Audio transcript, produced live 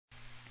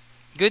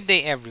Good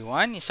day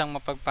everyone! Isang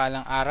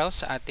mapagpalang araw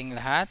sa ating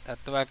lahat at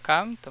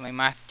welcome to my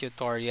math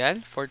tutorial.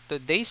 For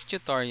today's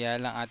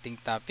tutorial, ang ating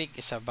topic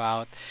is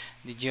about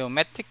the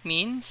geometric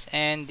means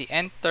and the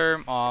nth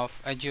term of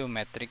a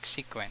geometric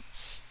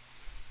sequence.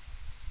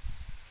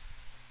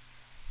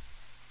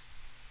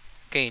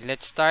 Okay,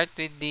 let's start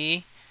with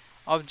the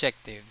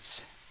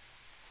objectives.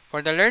 For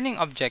the learning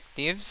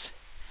objectives,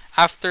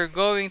 after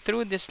going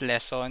through this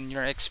lesson,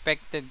 you're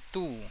expected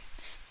to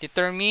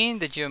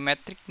determine the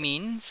geometric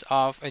means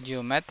of a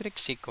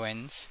geometric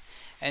sequence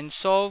and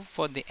solve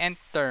for the nth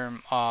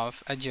term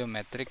of a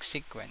geometric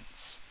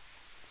sequence.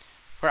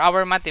 For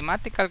our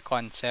mathematical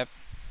concept,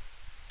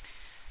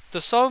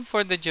 to solve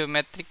for the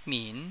geometric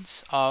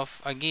means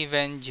of a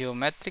given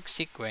geometric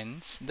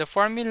sequence, the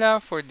formula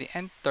for the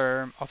nth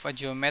term of a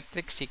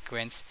geometric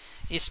sequence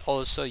is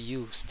also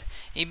used.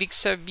 Ibig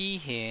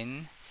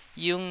sabihin,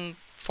 yung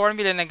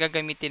formula na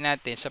gagamitin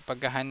natin sa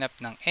paghahanap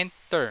ng nth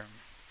term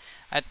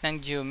at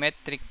ng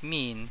geometric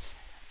means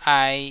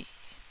ay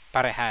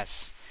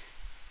parehas.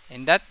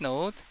 In that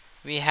note,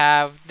 we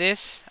have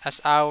this as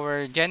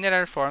our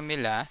general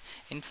formula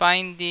in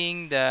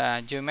finding the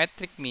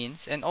geometric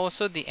means and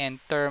also the nth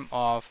term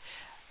of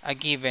a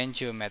given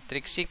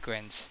geometric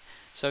sequence.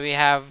 So we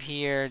have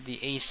here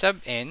the a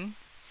sub n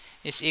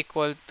is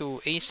equal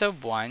to a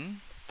sub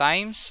 1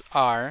 times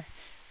r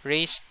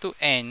raised to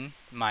n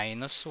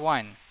minus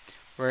 1,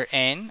 where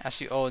n, as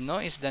you all know,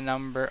 is the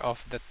number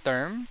of the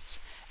terms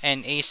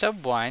and a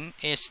sub 1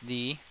 is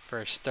the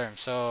first term.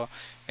 So,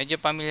 medyo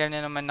familiar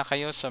na naman na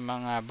kayo sa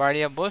mga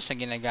variables na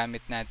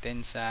ginagamit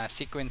natin sa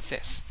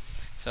sequences.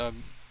 So,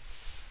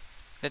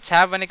 let's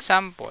have an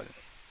example.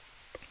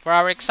 For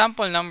our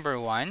example number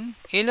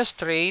 1,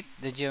 illustrate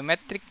the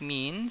geometric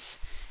means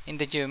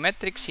in the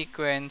geometric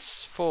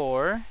sequence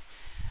for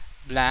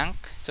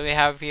blank. So, we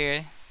have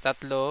here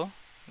tatlo.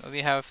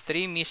 We have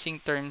 3 missing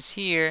terms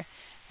here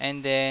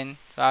and then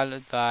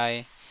followed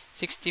by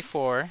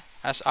 64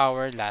 as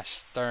our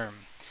last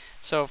term.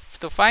 So,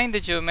 to find the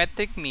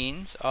geometric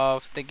means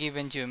of the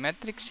given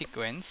geometric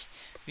sequence,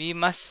 we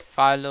must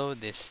follow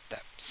these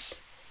steps.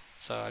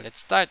 So, let's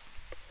start.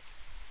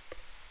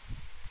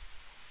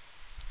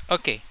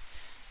 Okay.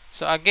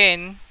 So,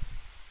 again,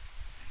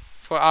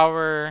 for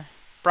our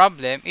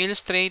problem,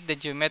 illustrate the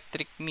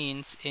geometric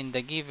means in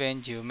the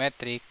given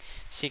geometric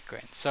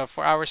sequence. So,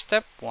 for our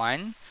step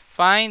 1,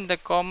 find the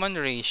common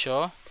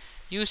ratio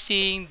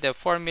using the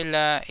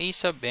formula a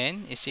sub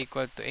n is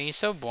equal to a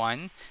sub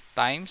 1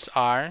 times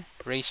r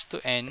raised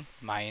to n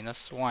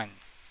minus 1.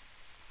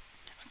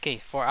 Okay,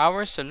 for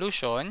our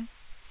solution,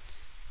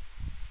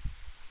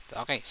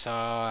 okay, so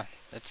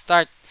let's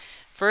start.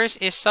 First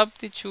is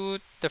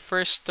substitute the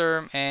first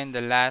term and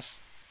the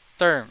last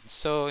term.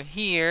 So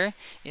here,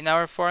 in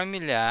our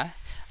formula,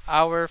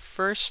 our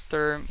first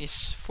term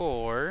is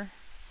 4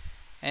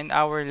 and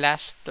our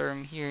last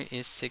term here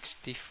is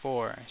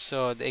 64.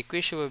 So the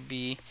equation will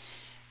be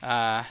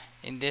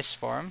in this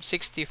form,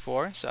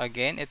 64. So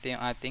again, ito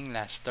yung ating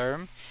last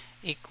term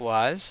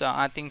equals, so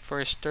ang ating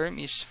first term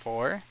is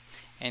 4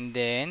 and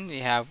then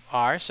we have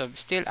r, so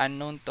still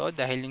unknown to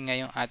dahil yun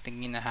nga yung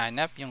ating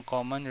hinahanap, yung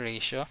common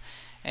ratio,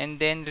 and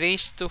then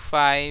raised to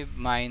 5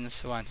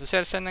 minus 1. So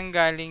saan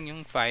nanggaling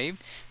yung 5?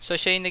 So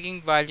siya yung naging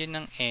value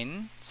ng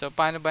n. So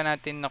paano ba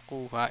natin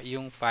nakuha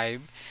yung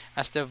 5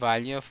 as the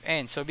value of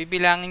n? So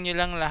bibilangin nyo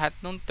lang lahat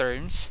ng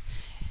terms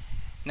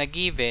na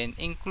given,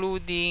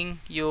 including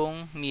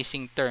yung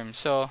missing term.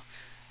 So,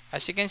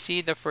 as you can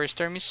see, the first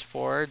term is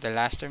 4, the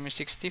last term is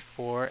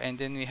 64, and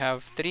then we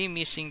have 3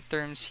 missing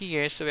terms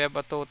here, so we have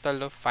a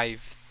total of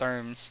 5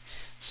 terms.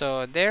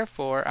 So,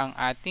 therefore, ang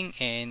ating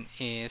n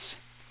is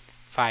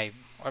 5.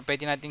 Or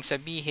pwede nating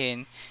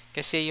sabihin,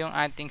 kasi yung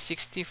ating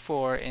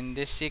 64 in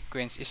this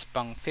sequence is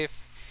pang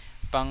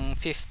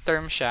fifth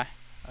term siya.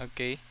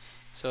 Okay?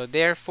 So,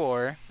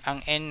 therefore,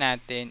 ang n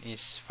natin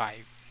is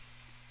 5.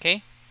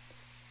 Okay?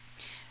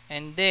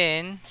 And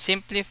then,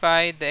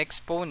 simplify the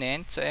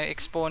exponent. So,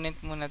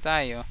 exponent muna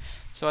tayo.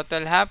 So, what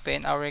will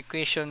happen, our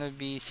equation will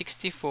be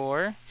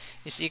 64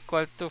 is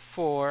equal to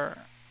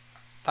 4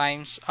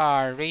 times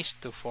r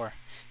raised to 4.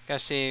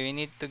 Kasi we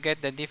need to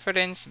get the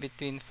difference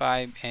between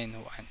 5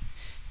 and 1.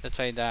 That's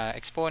why the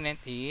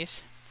exponent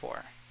is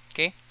 4.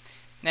 Okay?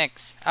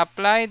 Next,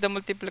 apply the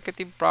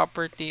multiplicative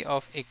property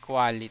of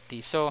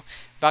equality. So,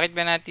 bakit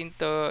ba natin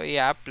to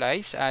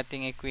i-apply sa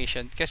ating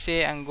equation?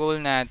 Kasi ang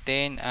goal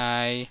natin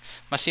ay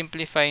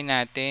masimplify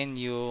natin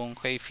yung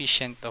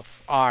coefficient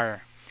of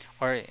r.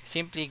 Or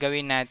simply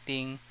gawin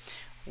nating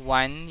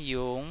 1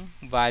 yung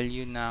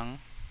value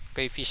ng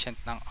coefficient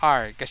ng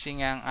r.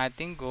 Kasi nga ang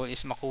ating goal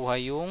is makuha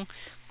yung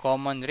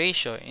common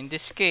ratio. In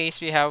this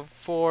case, we have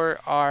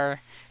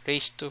 4r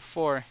raised to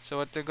 4.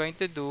 So what we're going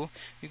to do,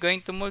 we're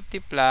going to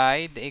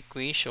multiply the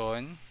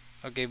equation,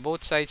 okay,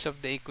 both sides of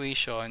the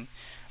equation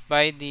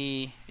by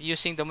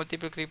using the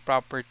multiplicative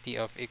property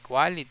of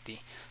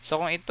equality.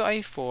 So kung ito ay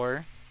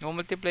 4,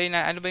 multiply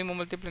na, ano ba yung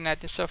multiply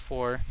natin sa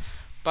 4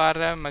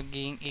 para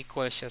maging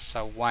equal siya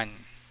sa 1.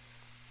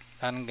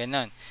 Parang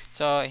ganun.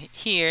 So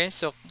here,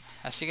 so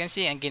As you can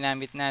see, ang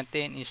ginamit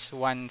natin is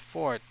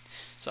 1/4.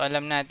 So,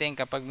 alam natin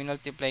kapag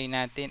minultiply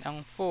natin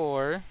ang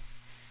 4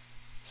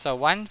 sa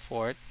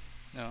 1/4,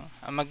 no,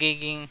 ang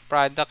magiging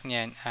product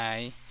niyan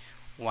ay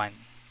 1.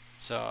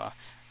 So,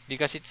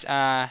 because it's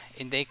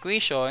in the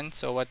equation,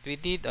 so what we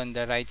did on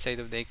the right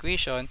side of the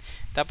equation,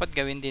 dapat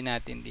gawin din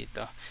natin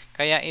dito.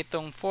 Kaya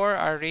itong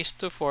 4r raised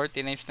to 4,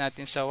 tinimes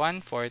natin sa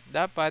 1/4,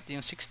 dapat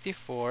yung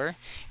 64,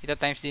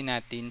 ita-times din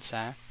natin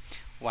sa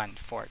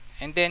 1/4.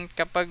 And then,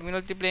 kapag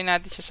multiply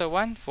natin siya sa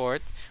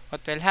 1/4,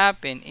 what will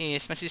happen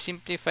is,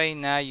 masisimplify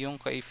na yung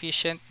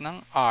coefficient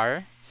ng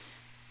r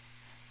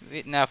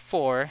na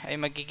 4 ay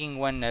magiging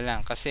 1 na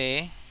lang.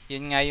 Kasi,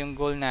 yun nga yung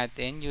goal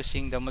natin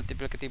using the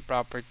multiplicative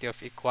property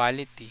of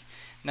equality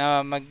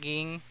na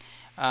maging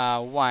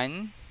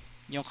 1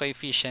 yung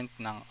coefficient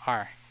ng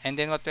r. And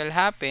then what will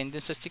happen dun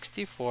sa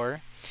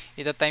 64,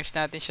 ita-times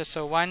natin siya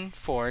sa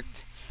 1/4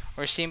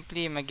 or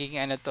simply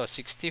magiging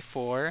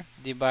 64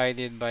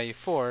 divided by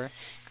 4,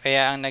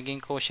 kaya ang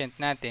naging quotient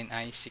natin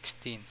ay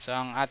 16. So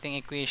ang ating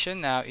equation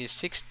now is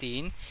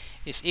 16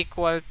 is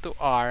equal to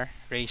r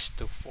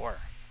raised to 4.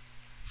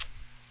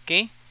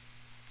 Okay?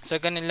 So,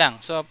 ganun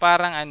lang. So,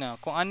 parang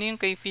kung ano yung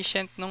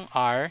coefficient ng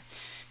r,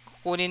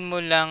 kukunin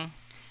mo lang,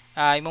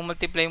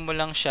 i-multiply mo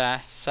lang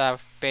siya sa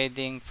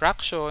pwedeng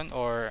fraction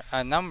or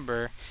a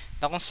number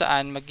na kung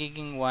saan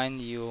magiging 1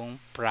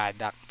 yung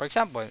product. For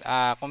example,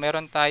 kung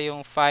meron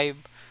tayong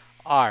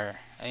 5r,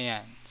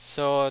 ayan.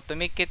 So, to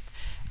make it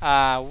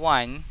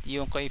 1,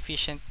 yung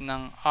coefficient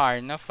ng r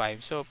na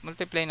 5, so,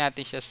 multiply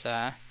natin siya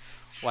sa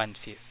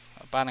 1/5.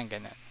 Parang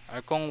ganun.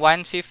 Or kung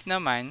 1/5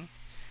 naman,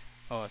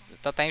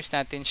 times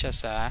natin siya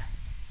sa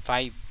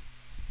 5.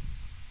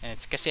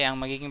 It's kasi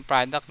ang magiging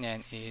product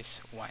niyan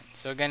is 1.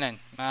 So, ganun.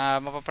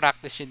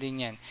 Mapapractice nyo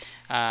din yan.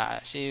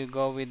 So, you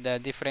go with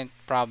the different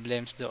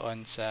problems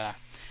doon sa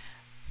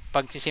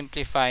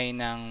pagsisimplify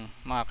ng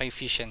mga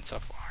coefficients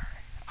of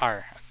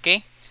r.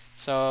 Okay?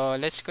 So,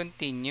 let's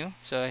continue.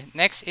 So,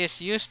 next is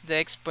use the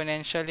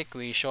exponential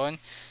equation.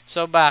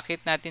 So,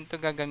 bakit natin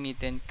to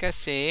gagamitin?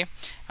 Kasi,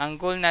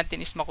 ang goal natin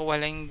is makuha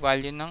lang yung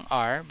value ng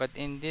r. But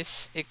in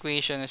this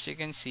equation, as you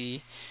can see,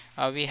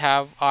 we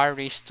have r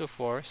raised to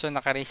 4. So,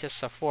 naka-raise siya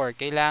sa 4.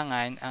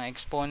 Kailangan, ang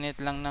exponent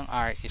lang ng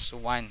r is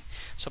 1.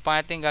 So,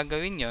 paano natin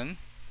gagawin yun?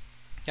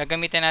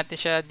 Gagamitin natin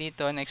siya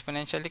dito na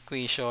exponential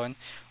equation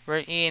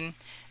wherein,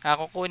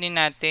 kukunin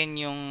natin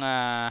yung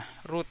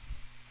root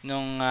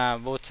nung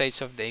both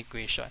sides of the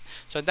equation.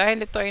 So,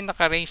 dahil ito ay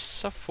naka-raise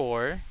sa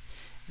 4,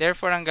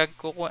 therefore,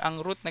 ang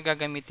root na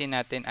gagamitin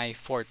natin ay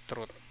 4th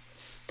root.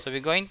 So,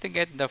 we're going to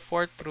get the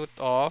 4th root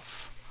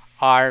of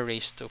r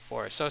raised to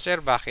 4. So,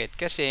 sir, bakit?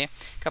 Kasi,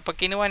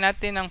 kapag kinuha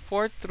natin ang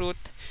 4th root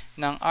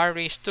ng r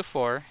raised to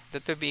 4,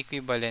 that will be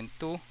equivalent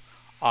to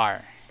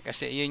r.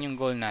 Kasi, yun yung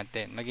goal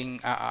natin.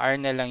 Maging r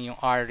na lang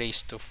yung r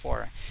raised to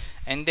 4.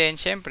 And then,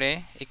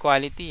 syempre,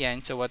 equality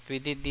yan. So, what we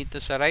did dito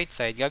sa right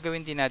side,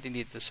 gagawin din natin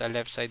dito sa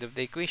left side of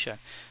the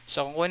equation.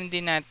 So, kukunin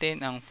din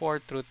natin ang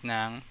 4th root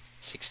ng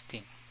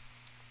 16.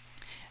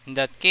 In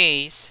that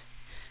case,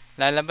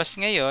 lalabas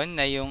ngayon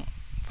na yung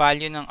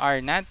value ng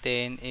r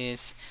natin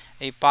is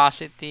a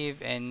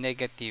positive and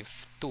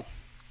negative 2.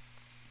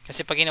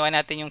 Kasi pag ginawa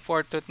natin yung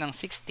 4th root ng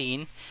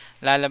 16,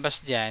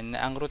 lalabas dyan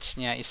na ang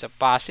roots niya is a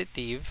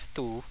positive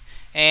 2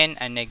 and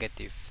a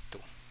negative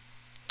 2.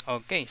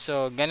 Okay,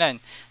 so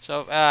ganun.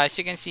 So, as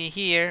you can see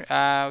here,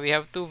 we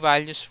have two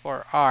values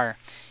for r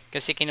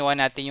kasi kinuha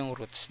natin yung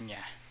roots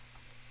niya.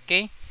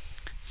 Okay?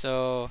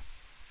 So,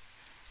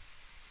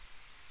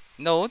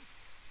 note,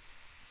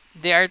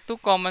 there are two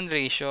common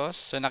ratios.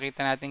 So,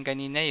 nakita natin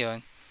kanina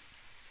yon.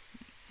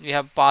 We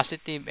have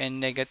positive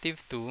and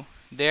negative 2.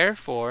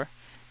 Therefore,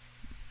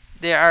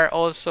 there are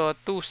also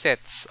two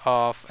sets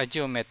of a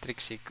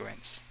geometric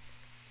sequence.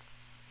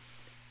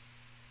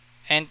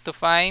 And to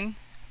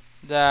find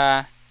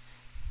the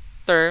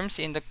terms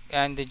in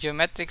the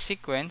geometric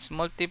sequence,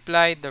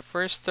 multiply the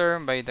first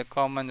term by the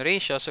common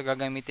ratio. So,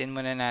 gagamitin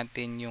muna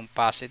natin yung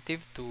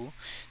positive 2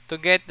 to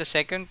get the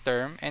second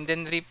term and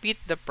then repeat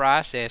the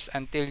process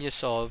until you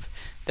solve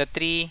the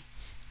three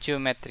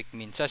geometric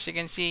means. So, as you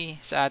can see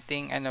sa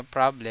ating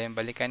problem,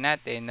 balikan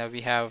natin na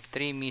we have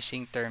three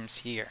missing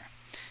terms here.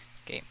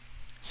 Okay.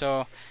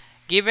 So,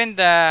 given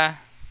the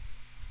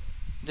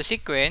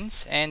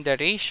sequence and the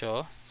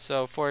ratio,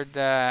 so for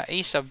the a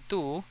sub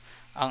 2,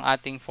 ang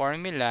ating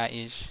formula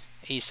is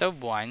a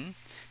sub 1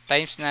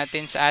 times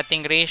natin sa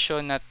ating ratio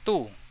na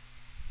 2.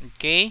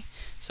 Okay?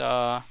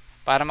 So,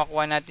 para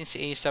makuha natin si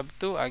a sub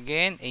 2,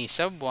 again, a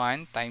sub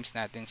 1 times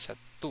natin sa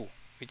 2,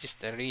 which is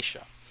the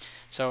ratio.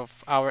 So,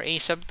 our a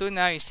sub 2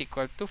 now is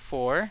equal to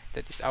 4.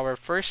 That is our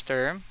first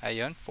term.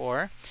 Ayun,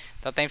 4.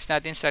 Times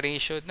natin sa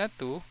ratio na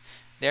 2.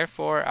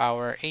 Therefore,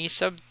 our a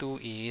sub 2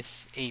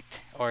 is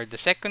 8. Or the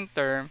second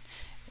term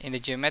in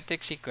the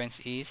geometric sequence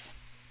is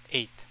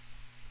 8.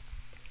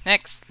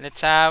 Next,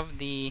 let's have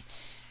the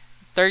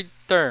third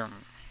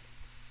term.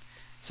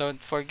 So,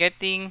 for the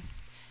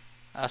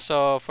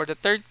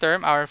third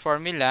term, our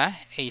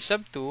formula, a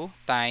sub 2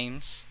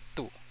 times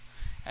 2.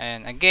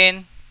 And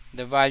again,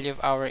 the value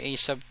of our a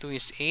sub 2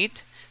 is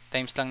 8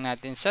 times lang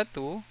natin sa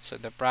 2.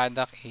 So, the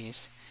product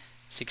is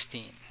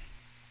 16.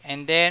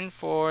 And then,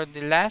 for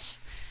the last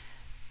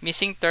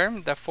missing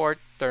term, the fourth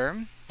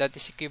term, that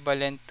is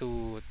equivalent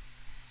to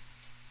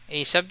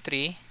a sub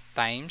 3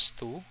 times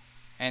 2.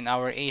 And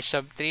our a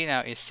sub 3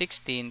 now is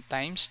 16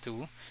 times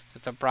 2. So,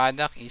 the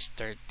product is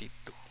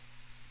 32.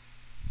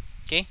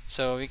 Okay,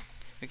 so we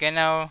can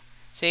now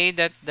say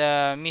that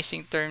the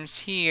missing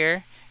terms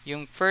here,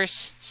 yung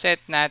first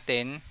set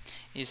natin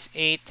is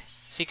 8,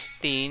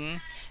 16,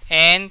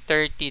 and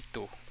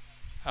 32.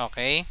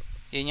 Okay,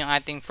 yun yung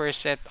ating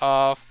first set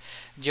of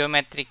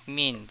geometric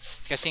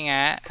means. Kasi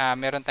nga,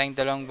 meron tayong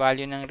dalawang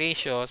value ng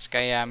ratios,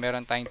 kaya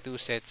meron tayong two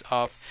sets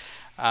of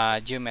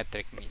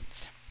geometric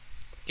means.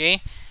 Okay,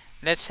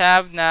 let's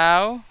have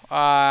now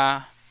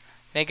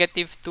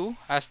negative 2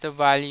 as the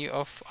value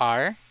of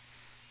r.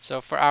 So,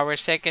 for our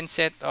second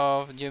set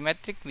of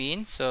geometric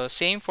means, so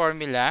same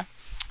formula,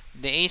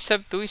 the a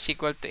sub 2 is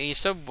equal to a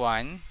sub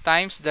 1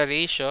 times the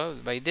ratio.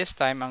 By this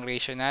time, ang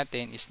ratio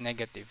natin is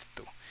negative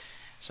 2.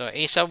 So,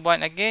 a sub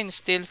 1 again,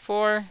 still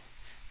 4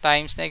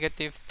 times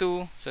negative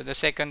 2. So, the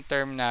second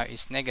term now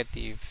is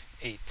negative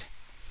 8.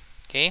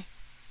 Okay?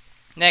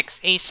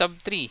 Next, a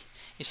sub 3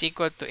 is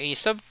equal to a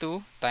sub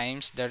 2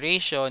 times the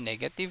ratio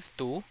negative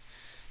 2.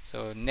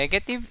 So,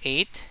 negative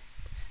 8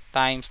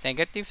 times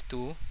negative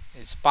 2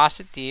 is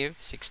positive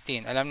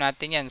 16. Alam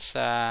natin yan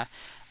sa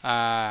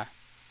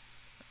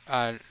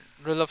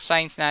rule of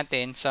signs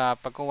natin sa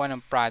pagkuha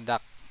ng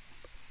product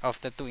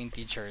of the two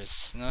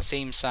integers. No?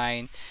 Same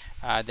sign,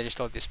 the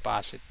result is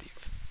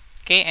positive.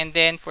 Okay, and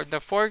then for the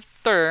fourth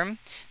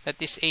term, that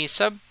is a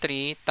sub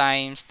 3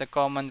 times the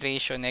common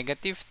ratio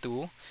negative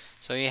 2.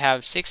 So you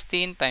have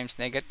 16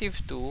 times negative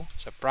 2.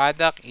 So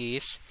product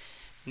is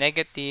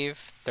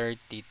negative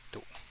 32.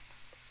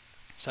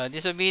 So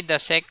this will be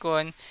the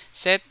second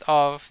set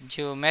of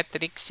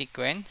geometric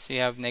sequence.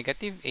 We have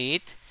negative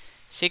 8,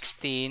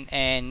 16,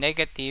 and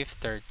negative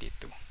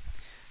 32.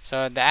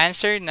 So the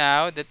answer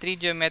now, the three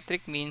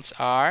geometric means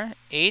are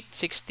 8,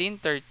 16,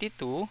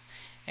 32,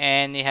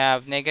 and we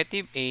have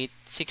negative 8,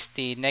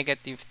 16,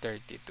 negative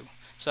 32.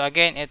 So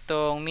again,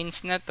 itong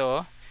means na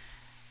to,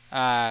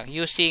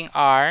 using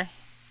r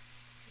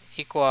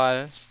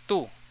equals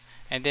 2.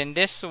 And then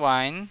this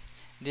one,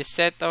 this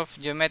set of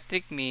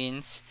geometric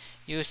means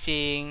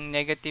using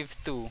negative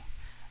 2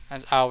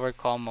 as our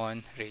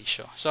common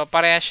ratio. So,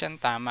 parehas siyang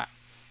tama.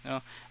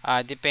 No?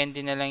 Depende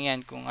na lang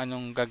yan kung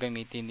anong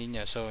gagamitin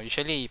ninyo. So,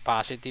 usually,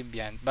 positive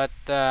yan. But,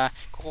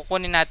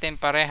 kukunin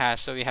natin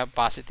parehas. So, we have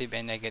positive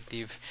and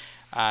negative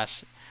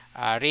as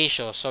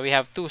ratio. So, we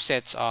have two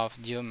sets of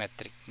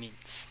geometric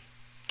means.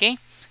 Okay?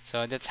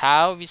 So, that's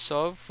how we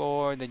solve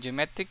for the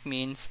geometric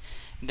means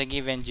in the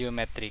given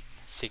geometric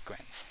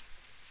sequence.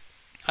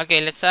 Okay,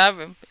 let's have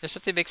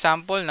illustrative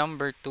example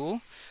number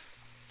 2.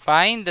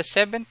 Find the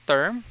seventh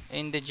term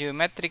in the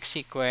geometric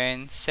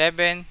sequence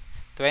 7,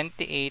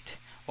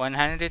 28,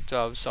 112,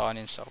 so on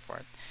and so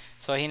forth.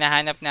 So,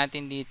 hinahanap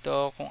natin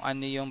dito kung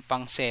ano yung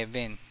pang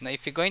 7. Now,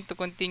 if you're going to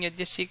continue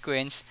this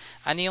sequence,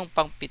 ano yung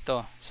pang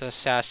 7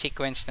 sa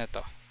sequence na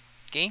to.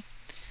 Okay?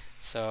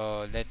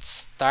 So,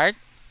 let's start.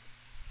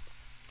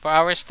 For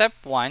our step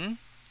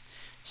 1,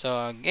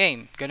 so,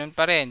 again, ganun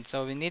pa rin.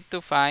 So, we need to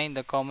find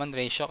the common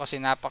ratio kasi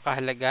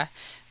napakahalaga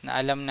na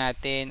alam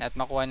natin at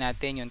makuha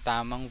natin yung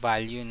tamang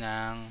value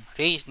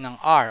ng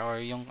r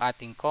or yung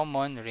ating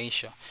common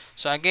ratio.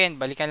 So,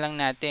 again, balikan lang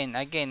natin.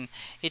 Again,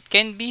 it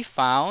can be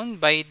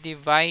found by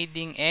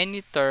dividing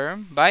any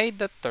term by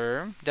the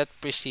term that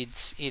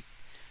precedes it.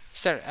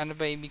 Sir, ano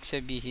ba ibig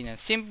sabihin na?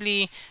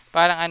 Simply,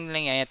 parang ano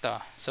lang yan ito.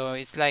 So,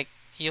 it's like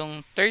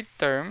yung third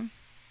term,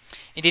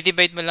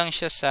 i-divide mo lang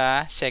siya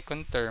sa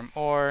second term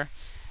or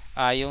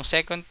yung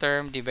second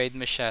term, divide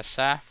mo siya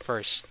sa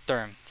first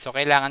term. So,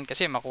 kailangan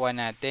kasi makuha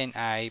natin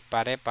ay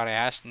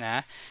pare-parehas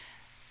na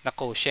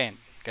quotient.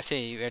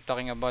 Kasi we're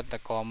talking about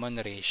the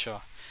common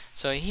ratio.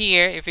 So,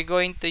 here, if we're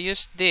going to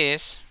use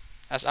this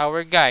as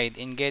our guide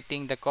in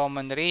getting the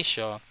common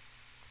ratio,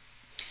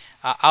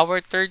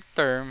 our third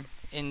term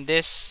in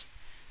this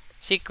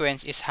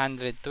sequence is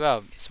 112.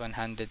 It's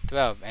 112.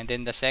 And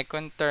then the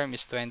second term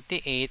is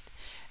 28.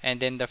 And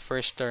then the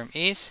first term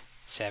is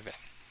 7.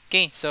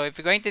 Okay, so if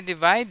you're going to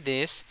divide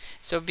this,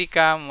 so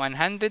become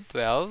 112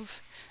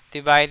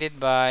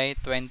 divided by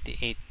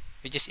 28,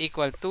 which is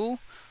equal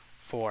to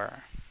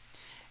 4.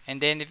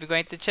 And then if you're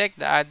going to check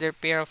the other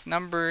pair of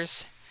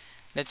numbers,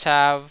 let's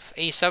have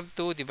a sub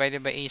 2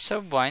 divided by a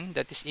sub 1,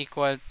 that is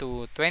equal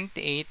to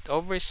 28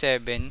 over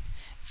 7.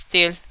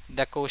 Still,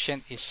 the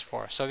quotient is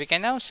 4. So we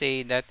can now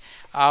say that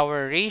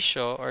our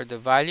ratio or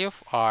the value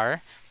of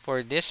r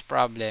for this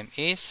problem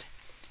is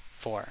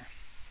 4.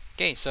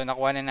 Okay, so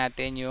nakuha na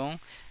natin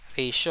yung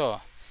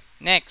ratio.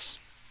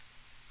 Next,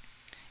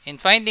 in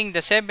finding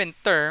the seventh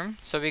term,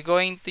 so we're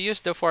going to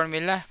use the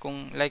formula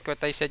kung like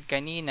what I said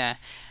kanina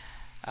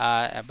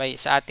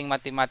sa ating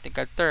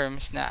mathematical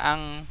terms na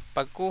ang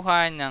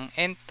pagkuha ng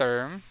nth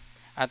term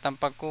at ang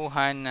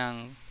pagkuha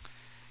ng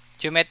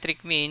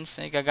geometric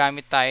means ay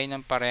gagamit tayo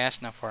ng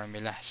parehas na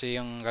formula. So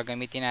yung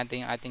gagamitin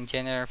natin yung ating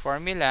general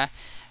formula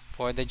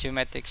for the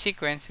geometric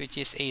sequence, which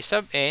is a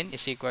sub n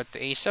is equal to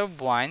a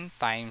sub 1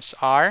 times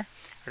r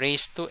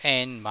raised to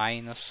n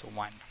minus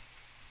 1.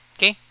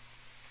 Okay?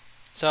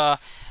 So,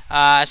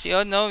 as you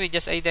all know, we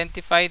just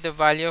identified the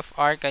value of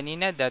r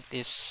kanina, that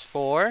is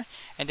 4.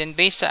 And then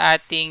based sa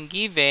ating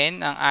given,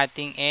 ang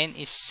ating n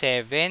is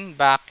 7.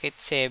 Bakit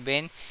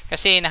 7?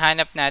 Kasi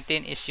hinahanap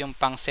natin is yung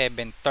pang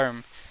 7th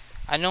term.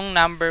 Anong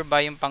number ba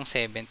yung pang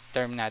 7th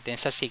term natin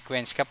sa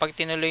sequence? Kapag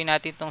tinuloy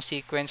natin itong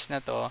sequence na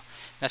to,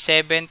 na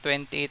 7,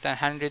 28, and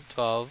 112,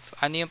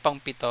 ano yung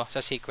pang 7 sa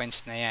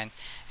sequence na yan?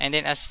 And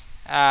then as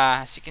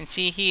you can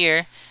see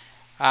here,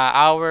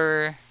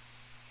 our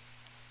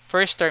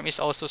first term is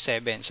also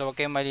 7. So, huwag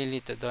kayong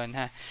malilito doon,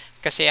 ha?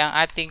 Kasi ang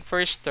ating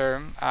first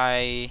term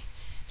ay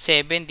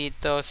 7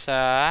 dito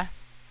sa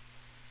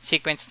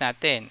sequence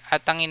natin.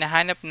 At ang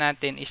hinahanap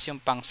natin is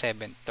yung pang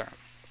 7th term.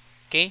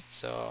 Okay?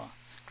 So,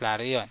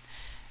 klaro yun.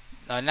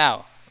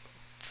 Now,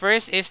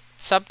 first is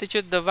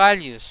substitute the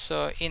values.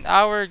 So, in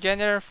our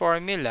general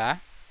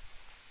formula,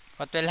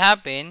 what will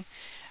happen,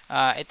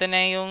 ito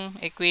na yung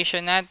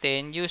equation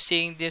natin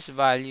using these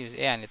values.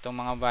 Ayan, itong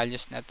mga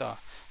values na to.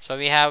 So,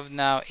 we have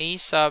now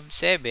a sub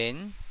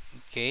 7,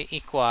 okay,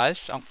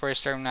 equals, ang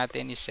first term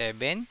natin is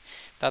 7.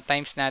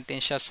 Times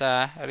natin siya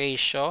sa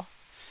ratio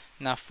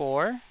na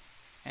 4.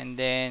 And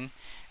then,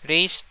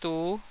 raised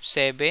to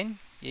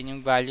 7, yun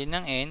yung value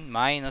ng n,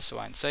 minus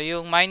 1. So,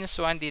 yung minus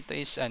 1 dito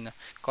is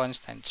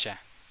constant siya.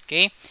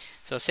 Okay?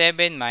 So,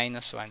 7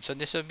 minus 1. So,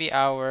 this will be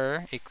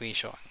our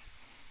equation.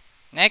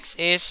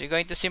 Next is, we're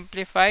going to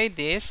simplify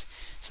this.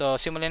 So,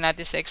 simulan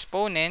natin sa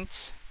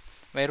exponents.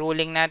 May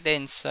ruling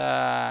natin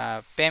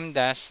sa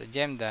PEMDAS,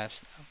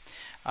 GEMDAS.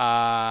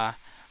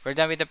 We're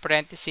done with the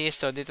parentheses.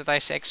 So, dito tayo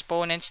sa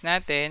exponents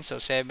natin. So,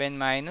 7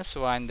 minus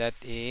 1, that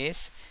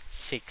is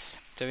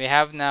 6. So, we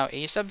have now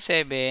a sub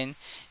 7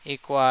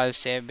 equals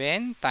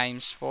 7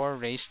 times 4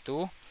 raised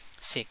to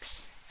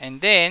 6.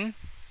 And then,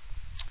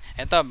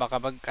 ito, baka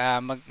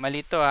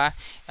malito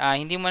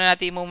hindi muna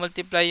natin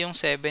i-multiply yung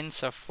 7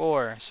 sa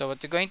 4. So, what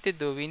we're going to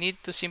do, we need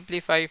to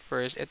simplify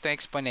first ito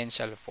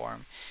exponential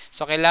form.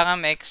 So,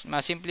 kailangan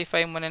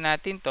ma-simplify muna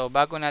natin to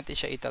bago natin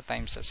siya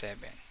ita-times sa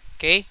 7.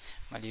 Okay?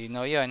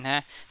 Malinaw yun,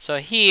 ha? So,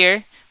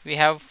 here,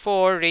 we have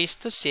 4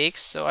 raised to 6.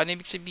 So, ano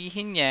ibig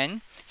sabihin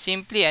yan?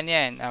 Simply, ano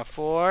yan?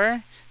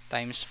 4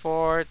 times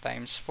 4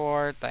 times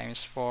 4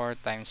 times 4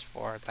 times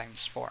 4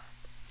 times 4.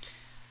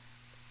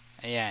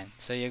 Ayan.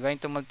 So, you're going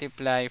to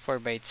multiply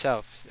 4 by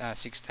itself. 6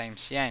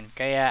 times yan.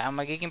 Kaya, ang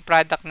magiging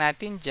product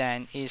natin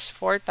dyan is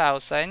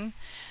 4,096.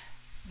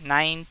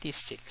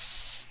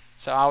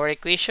 So, our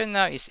equation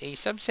now is a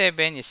sub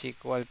 7 is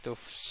equal to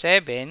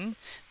 7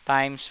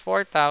 times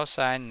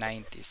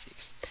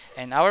 4,096.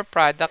 And our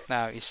product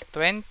now is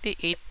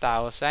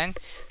 28,672.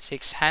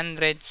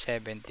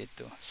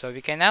 So, we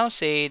can now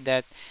say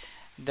that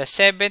the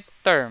 7th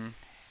term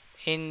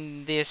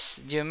in this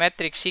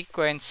geometric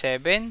sequence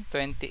 7,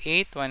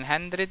 28,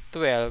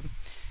 112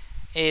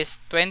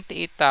 is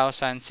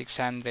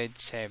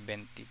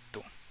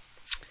 28,672.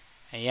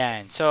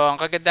 Ayan. So, ang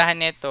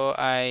kagandahan nito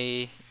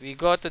ay we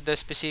go to the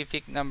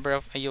specific number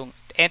of yung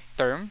nth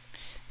term.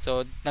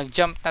 So,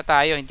 nag-jump na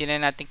tayo. Hindi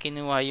na natin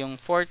kinuha yung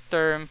 4th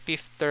term,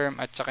 5th term,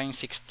 at saka yung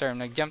 6th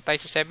term. Nag-jump tayo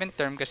sa 7th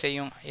term kasi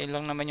yun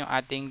lang naman yung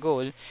ating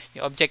goal.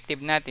 Yung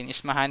objective natin is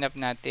mahanap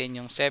natin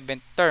yung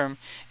 7th term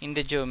in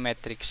the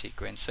geometric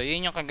sequence. So,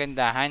 yun yung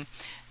kagandahan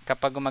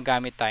kapag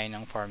gumagamit tayo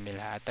ng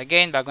formula. At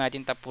again, bago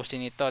natin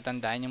tapusin ito,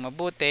 tandaan nyo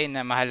mabuti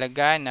na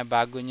mahalaga na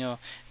bago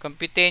nyo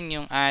computein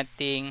yung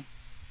ating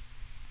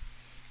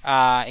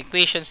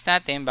equations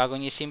natin, bago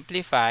nyo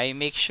simplify,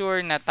 make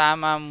sure na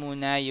tama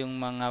muna yung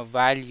mga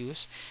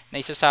values na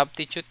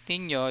isa-substitute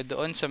ninyo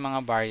doon sa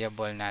mga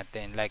variable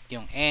natin. Like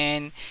yung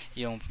n,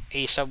 yung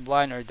a sub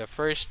 1 or the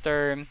first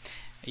term,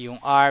 yung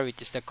r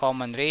which is the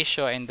common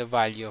ratio, and the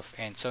value of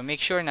n. So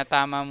make sure na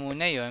tama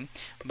muna yun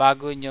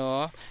bago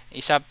nyo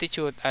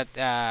i-substitute at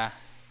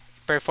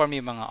perform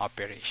yung mga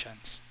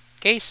operations.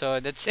 Okay, so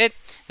that's it.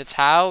 That's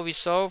how we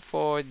solve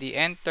for the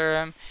n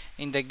term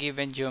in the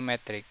given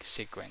geometric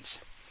sequence.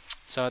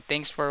 So,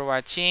 thanks for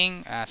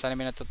watching. Sana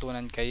may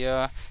natutunan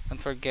kayo. Don't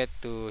forget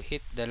to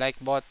hit the like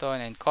button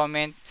and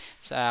comment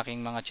sa aking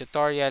mga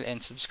tutorial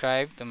and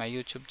subscribe to my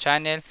YouTube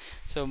channel.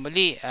 So,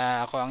 muli,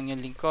 ako ang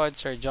inyong lingkod,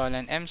 Sir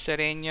Jolan M.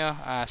 Sereno.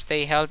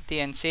 Stay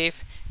healthy and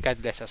safe. God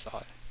bless us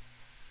all.